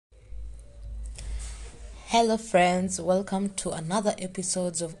Hello friends, welcome to another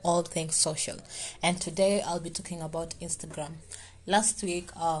episode of All Things Social. And today I'll be talking about Instagram. Last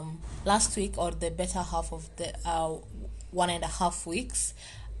week or the better half of the 1.5 weeks,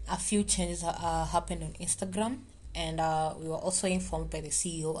 a few changes happened on Instagram, and we were also informed by the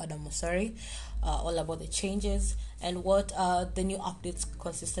CEO Adam Mwaura all about the changes and what the new updates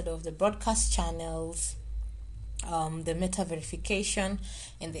consisted of: the broadcast channels, the meta verification,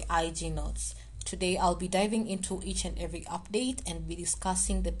 and the IG notes. Today I'll be diving into each and every update and be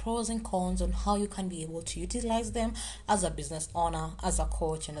discussing the pros and cons on how you can be able to utilize them as a business owner, as a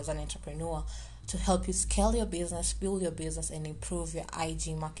coach, and as an entrepreneur to help you scale your business, build your business, and improve your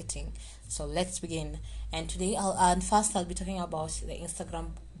IG marketing. So let's begin. And today I'll be talking about the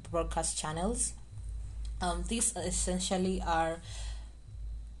Instagram broadcast channels. These essentially are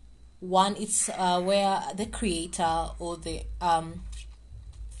one. It's where the creator or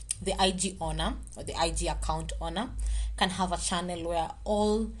the IG owner or the IG account owner can have a channel where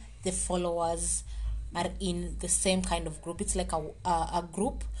all the followers are in the same kind of group. It's like a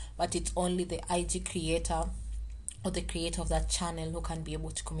group, but it's only the IG creator or the creator of that channel who can be able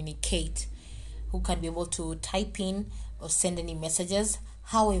to communicate, who can be able to type in or send any messages.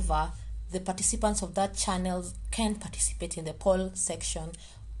 However, the participants of that channel can participate in the poll section,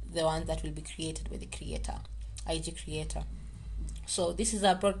 the one that will be created by the creator, IG creator. So this is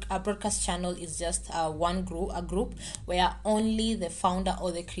a broadcast channel is just a group where only the founder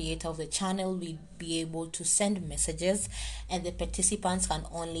or the creator of the channel will be able to send messages, and the participants can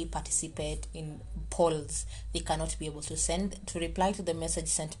only participate in polls. They cannot be able to reply to the message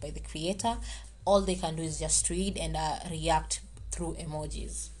sent by the creator. All they can do is just read and react through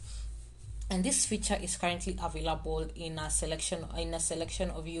emojis. And this feature is currently available in a selection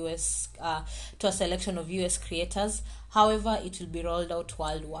of US creators. However, it will be rolled out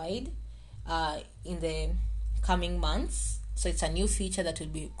worldwide in the coming months. So it's a new feature that will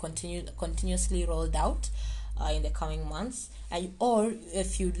be continuously rolled out in the coming months. Or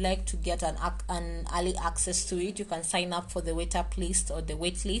if you'd like to get an early access to it, you can sign up for the wait list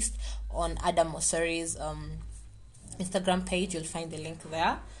on Adam Mwaura's Instagram page. You'll find the link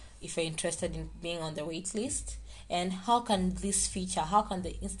there if you're interested in being on the wait list. And how can the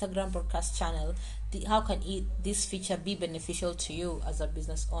Instagram broadcast channel, this feature be beneficial to you as a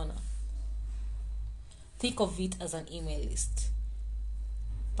business owner? Think of it as an email list,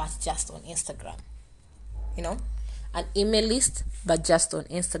 but just on Instagram. An email list, but just on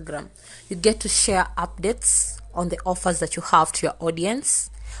Instagram. You get to share updates on the offers that you have to your audience,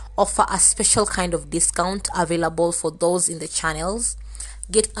 offer a special kind of discount available for those in the channels,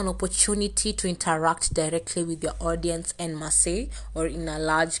 get an opportunity to interact directly with your audience en masse, or in a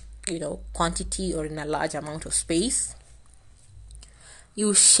large quantity, or in a large amount of space.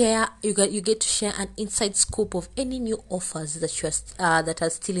 You get to share an inside scoop of any new offers that are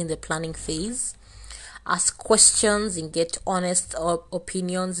still in the planning phase. Ask questions and get honest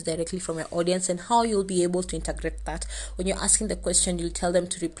opinions directly from your audience, and how you'll be able to integrate that. When you're asking the question, you'll tell them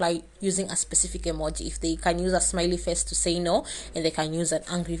to reply using a specific emoji. If they can use a smiley face to say no, and they can use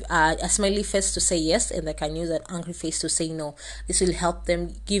a smiley face to say yes, and they can use an angry face to say no. This will help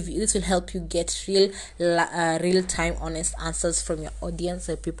you get real time honest answers from your audience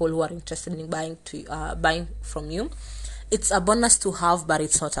and people who are interested in buying from you. It's a bonus to have, but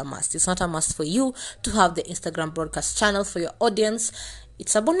it's not a must. It's not a must for you to have the Instagram broadcast channel for your audience.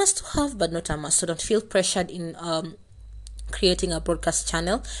 It's a bonus to have, but not a must. So don't feel pressured in creating a broadcast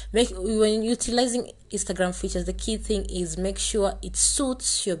channel. When utilizing Instagram features, the key thing is make sure it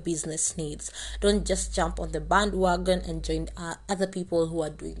suits your business needs. Don't just jump on the bandwagon and join other people who are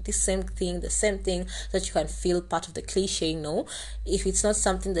doing the same thing, so that you can feel part of the cliche. No, if it's not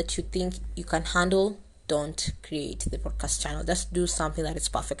something that you think you can handle, don't create the broadcast channel. Just do something that is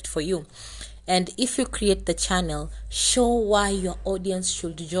perfect for you. And if you create the channel, show why your audience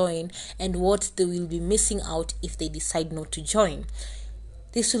should join and what they will be missing out if they decide not to join.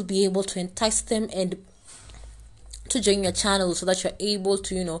 This will be able to entice them and to join your channel, so that you're able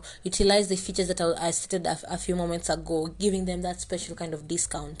to utilize the features that I stated a few moments ago, giving them that special kind of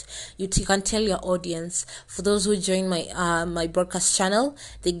discount. You can tell your audience, for those who join my broadcast channel,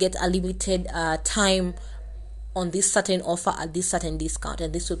 they get a limited time on this certain offer at this certain discount,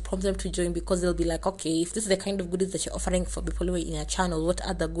 and this will prompt them to join, because they'll be like, okay, if this is the kind of goodies that you're offering for people who are in your channel, what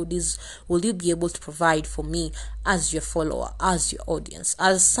other goodies will you be able to provide for me as your follower, as your audience,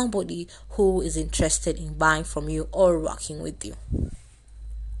 as somebody who is interested in buying from you or working with you?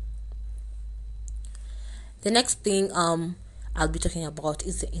 The next thing I'll be talking about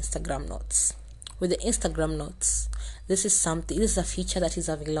is the Instagram notes. With the Instagram notes, this is a feature that is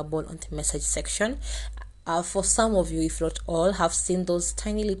available on the message section. for some of you, if not all, have seen those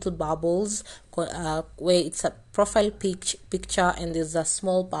tiny little bubbles where it's a profile picture and there's a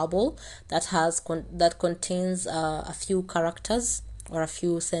small bubble that that contains a few characters or a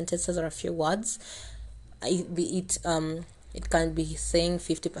few sentences or a few words. It can be saying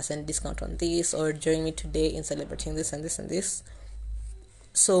 50% discount on this, or join me today in celebrating this and this and this.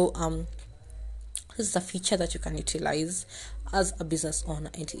 So this is a feature that you can utilize as a business owner,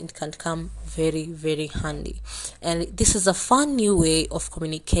 and it can come very, very handy. And this is a fun new way of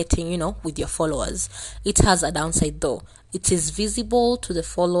communicating, with your followers. It has a downside though. It is visible to the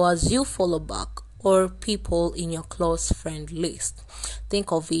followers you follow back or people in your close friend list.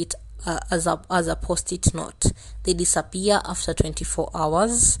 Think of it as a post-it note. They disappear after 24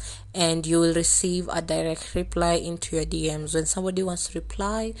 hours, and you will receive a direct reply into your DMs. When somebody wants to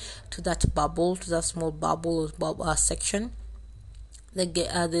reply to that bubble, to that small bubble or section,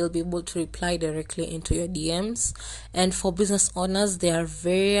 they'll be able to reply directly into your DMs. And for business owners, there are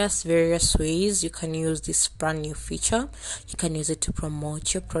various ways you can use this brand new feature. You can use it to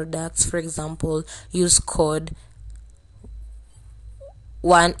promote your products. For example, use code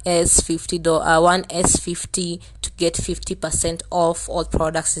 1S50 to get 50% off all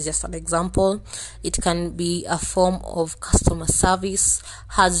products is just an example. It can be a form of customer service.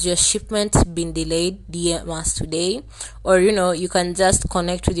 Has your shipment been delayed? DM us today. Or you can just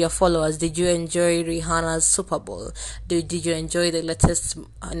connect with your followers. Did you enjoy Rihanna's Super Bowl? Did you enjoy the latest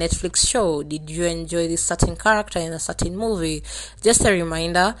Netflix show? Did you enjoy this certain character in a certain movie? Just a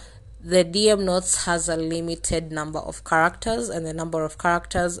reminder, the DM notes has a limited number of characters, and the number of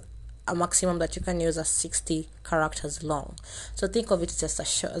characters, a maximum that you can use, are 60 characters long. So think of it just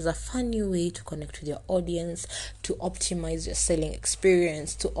as a fun new way to connect with your audience, to optimize your selling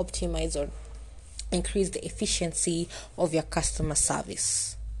experience, to optimize or increase the efficiency of your customer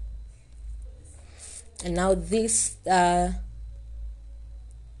service. And now this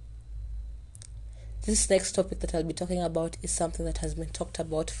next topic that I'll be talking about is something that has been talked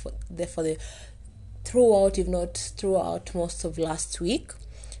about throughout, if not throughout most of last week,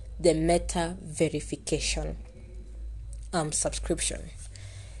 the meta verification subscription.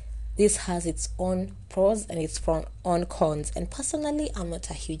 This has its own pros and its own cons, and personally, I'm not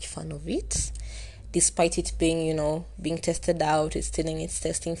a huge fan of it. Despite it being, being tested out, it's still in its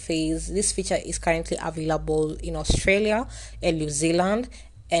testing phase. This feature is currently available in Australia and New Zealand,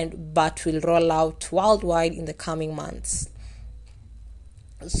 but will roll out worldwide in the coming months.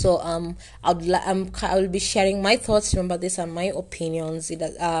 So I will be sharing my thoughts. Remember, these are my opinions. It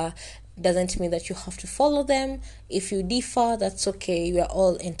doesn't mean that you have to follow them. If you differ, that's okay. We are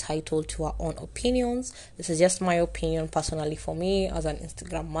all entitled to our own opinions. This is just my opinion personally for me as an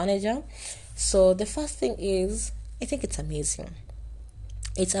Instagram manager. So the first thing is, I think it's amazing.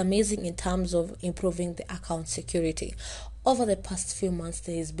 It's amazing in terms of improving the account security. Over the past few months,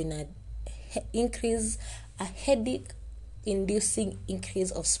 there has been a headache-inducing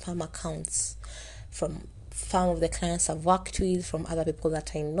increase of spam accounts from some of the clients I've worked with, from other people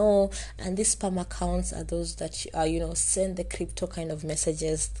that I know. And these spam accounts are those that send the crypto kind of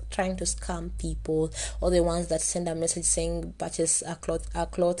messages, trying to scam people, or the ones that send a message saying purchase a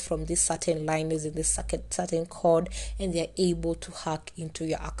cloth from this certain line using this certain code, and they're able to hack into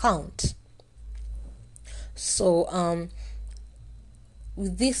your account. So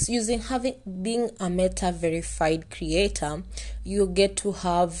with this, being a meta verified creator, you get to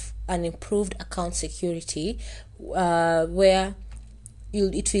have an improved account security, where you'll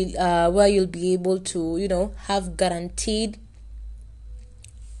be able to have guaranteed.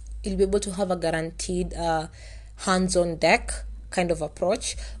 You'll be able to have a guaranteed hands-on deck kind of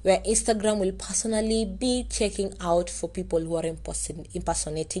approach, where Instagram will personally be checking out for people who are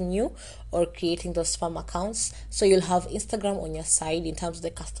impersonating you or creating those spam accounts. So you'll have Instagram on your side in terms of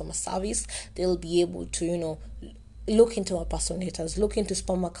the customer service. They'll be able to look into impersonators, look into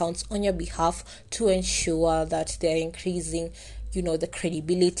spam accounts on your behalf to ensure that they're increasing the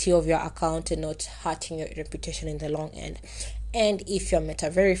credibility of your account and not hurting your reputation in the long end. And if you're meta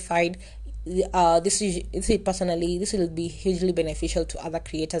verified, this will be hugely beneficial to other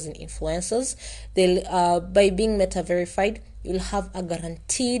creators and influencers. They'll by being meta verified, you'll have a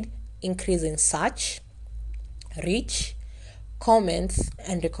guaranteed increase in search, reach, comments,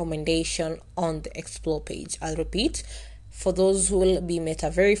 and recommendation on the explore page. I'll repeat, for those who will be meta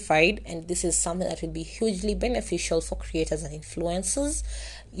verified, and this is something that will be hugely beneficial for creators and influencers,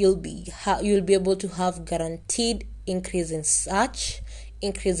 you'll be able to have guaranteed increase in search,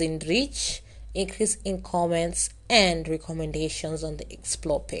 increase in reach, increase in comments, and recommendations on the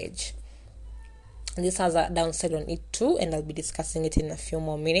explore page. And this has a downside on it too, and I'll be discussing it in a few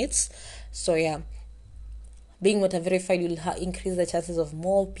more minutes. So yeah, Being meta verified will increase the chances of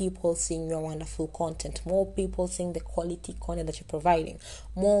more people seeing your wonderful content, more people seeing the quality content that you're providing,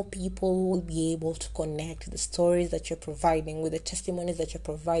 more people will be able to connect with the stories that you're providing, with the testimonies that you're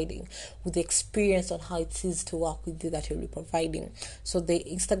providing, with the experience on how it is to work with you that you'll be providing. So the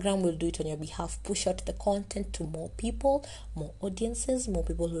Instagram will do it on your behalf, push out the content to more people, more audiences, more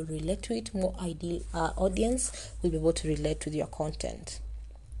people who relate to it, more ideal audience will be able to relate with your content.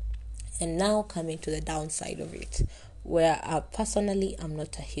 And now coming to the downside of it, where personally I'm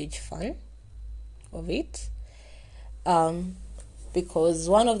not a huge fan of it, because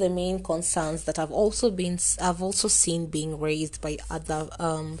one of the main concerns that I've also seen being raised by other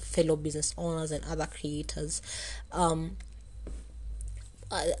fellow business owners and other creators. I'll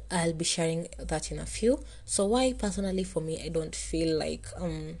be sharing that in a few. So why personally for me I don't feel like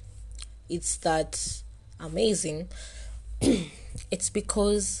it's that amazing. It's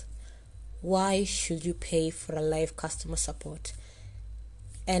because why should you pay for a live customer support?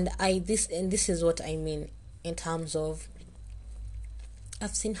 And this is what I mean in terms of,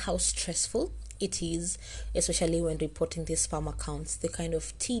 I've seen how stressful it is, especially when reporting these spam accounts, the kind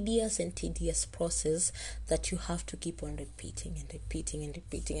of tedious process that you have to keep on repeating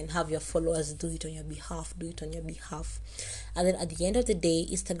and have your followers do it on your behalf. And then at the end of the day,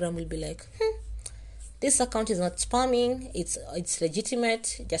 Instagram will be like, this account is not spamming, it's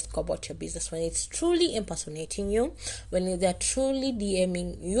legitimate, just go about your business. When it's truly impersonating you, when they're truly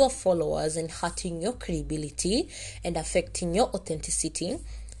DMing your followers and hurting your credibility and affecting your authenticity,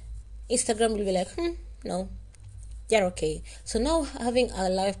 Instagram will be like, no, they're okay. So now having a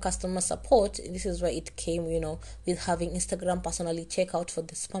live customer support, this is where it came, with having Instagram personally check out for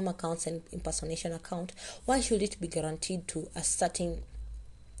the spam accounts and impersonation account. Why should it be guaranteed to a certain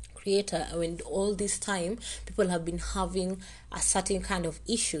creator when all this time people have been having a certain kind of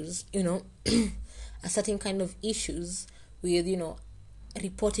issues, a certain kind of issues with,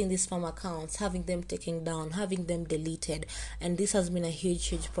 reporting these spam accounts, having them taken down, having them deleted, and this has been a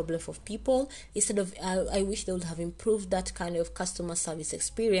huge problem for people. Instead of, I wish they would have improved that kind of customer service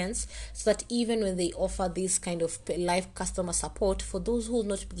experience, so that even when they offer this kind of live customer support, for those who will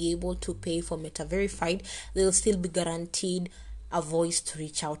not be able to pay for Meta Verified, they will still be guaranteed a voice to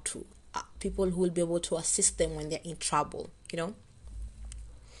reach out to, people who will be able to assist them when they're in trouble.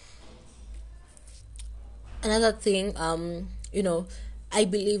 Another thing, I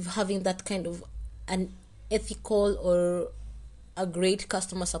believe having that kind of an ethical or a great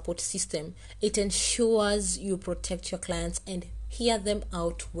customer support system, it ensures you protect your clients and hear them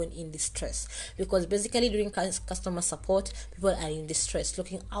out when in distress, because basically during customer support, people are in distress,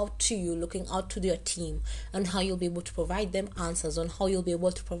 looking out to you, looking out to their team, and how you'll be able to provide them answers, on how you'll be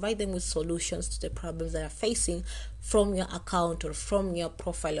able to provide them with solutions to the problems that are facing from your account or from your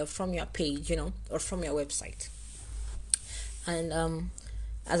profile or from your page, or from your website. And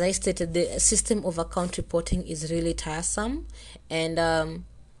as I stated, the system of account reporting is really tiresome, and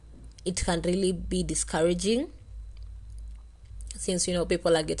it can really be discouraging, since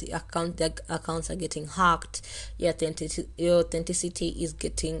people are getting their accounts are getting hacked, your authenticity is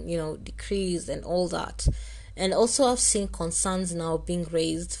getting decreased and all that. And also I've seen concerns now being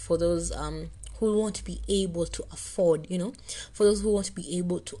raised for those who won't be able to afford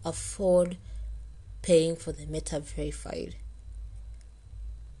paying for the Meta Verified.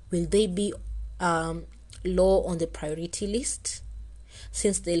 Will they be low on the priority list,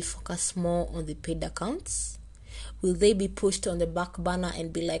 since they'll focus more on the paid accounts? Will they be pushed on the back burner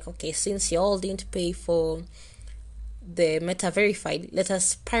and be like, okay, since you all didn't pay for the Meta Verified, let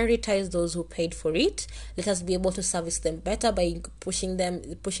us prioritize those who paid for it. Let us be able to service them better by pushing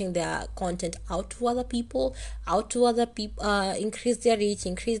their content out to other people, increase their reach,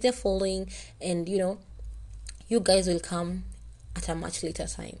 increase their following, and you guys will come at a much later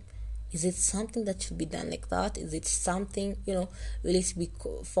time. Is it something that should be done like that? Is it something, will it be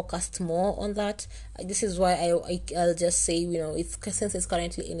focused more on that? This is why I'll just say, since it's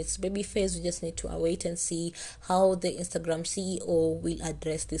currently in its baby phase, we just need to wait and see how the Instagram CEO will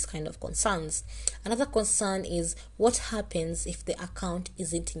address this kind of concerns. Another concern is what happens if the account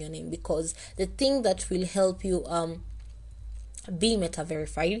isn't in your name, because the thing that will help you be Meta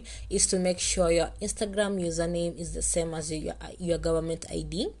Verified is to make sure your Instagram username is the same as your government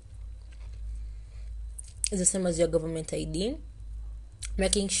ID.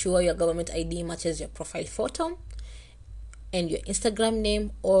 Making sure your government ID matches your profile photo, and your Instagram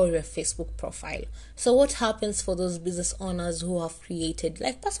name or your Facebook profile. So what happens for those business owners who have created,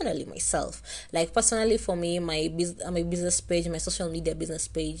 like personally myself, like personally for me, my business page, my social media business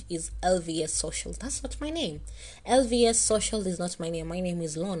page is LVS Social. That's not my name. LVS Social is not my name. My name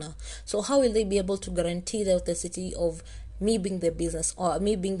is Lorna. So how will they be able to guarantee the authenticity of me being the business or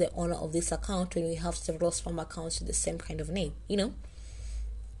me being the owner of this account when we have several spam accounts with the same kind of name,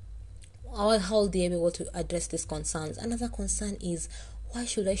 how will they be able to address these concerns? Another concern is, why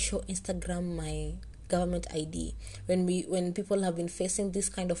should I show Instagram my government ID when people have been facing this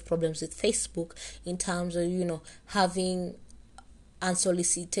kind of problems with Facebook in terms of having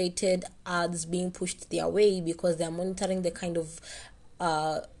unsolicited ads being pushed their way because they're monitoring the kind of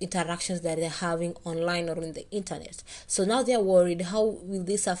interactions that they're having online or on the internet. So now they're worried, how will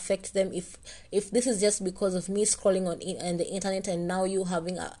this affect them if this is just because of me scrolling on the internet and now you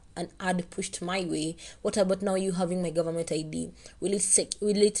having an ad pushed my way? What about now you having my government ID? Will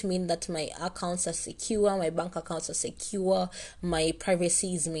it mean that my accounts are secure, my bank accounts are secure, my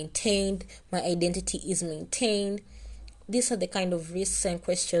privacy is maintained, my identity is maintained? These are the kind of risks and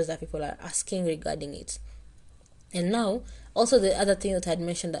questions that people are asking regarding it. And now, also the other thing that I had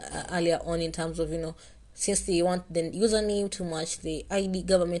mentioned earlier on in terms of, since they want the username to match the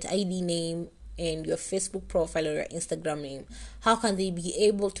government ID name and your Facebook profile or your Instagram name, how can they be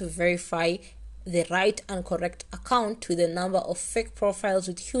able to verify the right and correct account with the number of fake profiles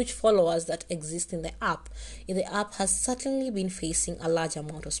with huge followers that exist in the app? The app has certainly been facing a large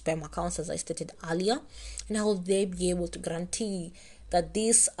amount of spam accounts, as I stated earlier, and how will they be able to guarantee that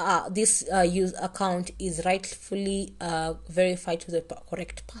this use account is rightfully verified to the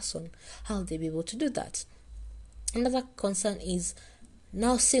correct person? How will they be able to do that? Another concern is,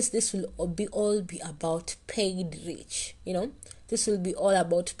 now since this will all be about paid reach, this will be all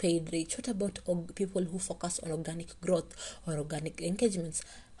about paid reach. What about people who focus on organic growth or organic engagements?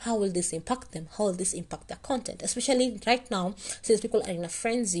 How will this impact them? How will this impact their content? Especially right now, since people are in a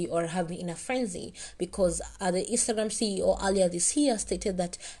frenzy or have been in a frenzy because the Instagram CEO earlier this year stated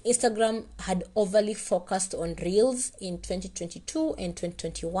that Instagram had overly focused on Reels in 2022 and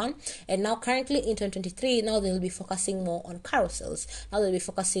 2021. And now currently in 2023, now they'll be focusing more on carousels. Now they'll be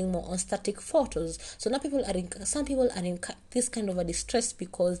focusing more on static photos. So now some people are in this kind of a distress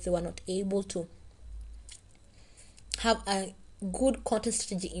because they were not able to have a good content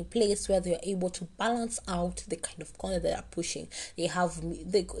strategy in place where they are able to balance out the kind of content they are pushing. They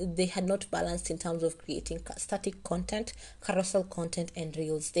had not balanced in terms of creating static content, carousel content, and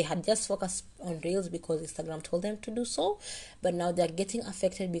reels. They had just focused on reels because Instagram told them to do so, but now they are getting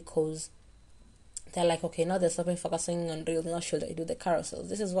affected because they're like, okay, now they're stopping focusing on reels. Now should I do the carousels?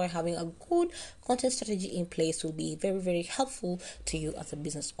 This is why having a good content strategy in place will be very, very helpful to you as a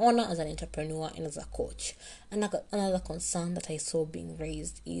business owner, as an entrepreneur, and as a coach. Another concern that I saw being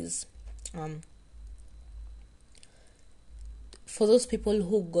raised is for those people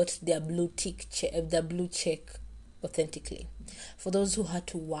who got their blue check authentically, for those who had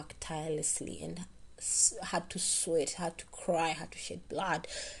to work tirelessly and had to sweat, had to cry, had to shed blood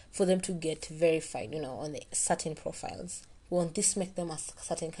for them to get verified, on the certain profiles. Won't this make them a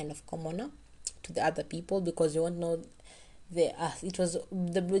certain kind of commoner to the other people? Because you won't know the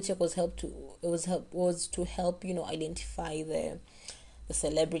blue check was to help identify the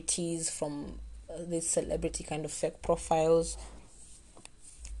celebrities from the celebrity kind of fake profiles.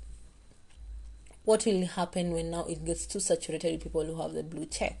 What will happen when now it gets too saturated with people who have the blue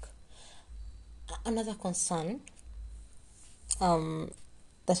check? Another concern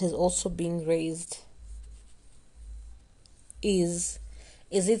that is also being raised is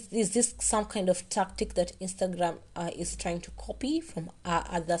this some kind of tactic that Instagram is trying to copy from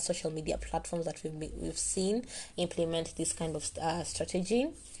other social media platforms that we've seen implement this kind of strategy?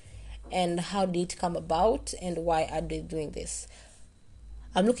 And how did it come about, and why are they doing this?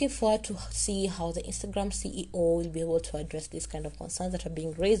 I'm looking forward to see how the Instagram CEO will be able to address these kind of concerns that are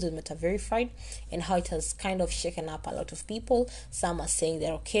being raised with Meta Verified, and how it has kind of shaken up a lot of people. Some are saying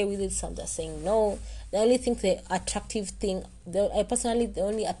they're okay with it, some are saying no. The only attractive thing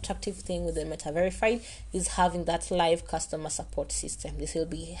with the Meta Verified is having that live customer support system. This will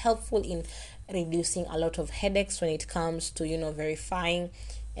be helpful in reducing a lot of headaches when it comes to verifying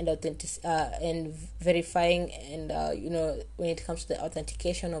and verifying and when it comes to the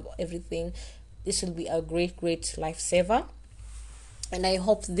authentication of everything. This will be a great lifesaver, and I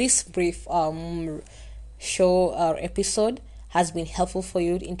hope this brief show or episode has been helpful for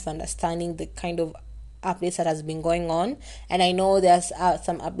you into understanding the kind of updates that has been going on. And I know there's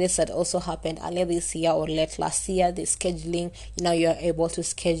some updates that also happened earlier this year or late last year. The scheduling, you're able to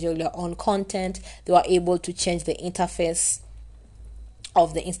schedule your own content. They were able to change the interface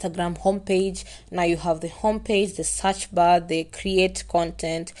of the Instagram homepage. Now you have the homepage, the search bar, the create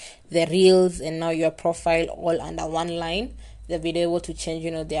content, the reels, and now your profile all under one line. They've been able to change,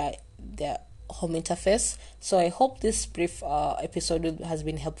 their home interface. So I hope this brief episode has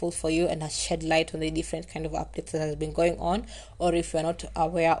been helpful for you and has shed light on the different kind of updates that has been going on. Or if you're not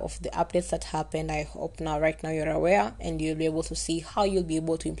aware of the updates that happened, I hope right now you're aware, and you'll be able to see how you'll be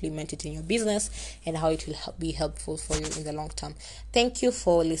able to implement it in your business and how it will be helpful for you in the long term. Thank you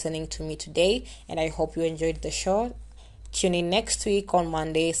for listening to me today, and I hope you enjoyed the show. Tune in next week on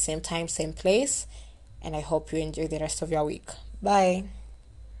Monday, same time, same place, and I hope you enjoy the rest of your week. Bye.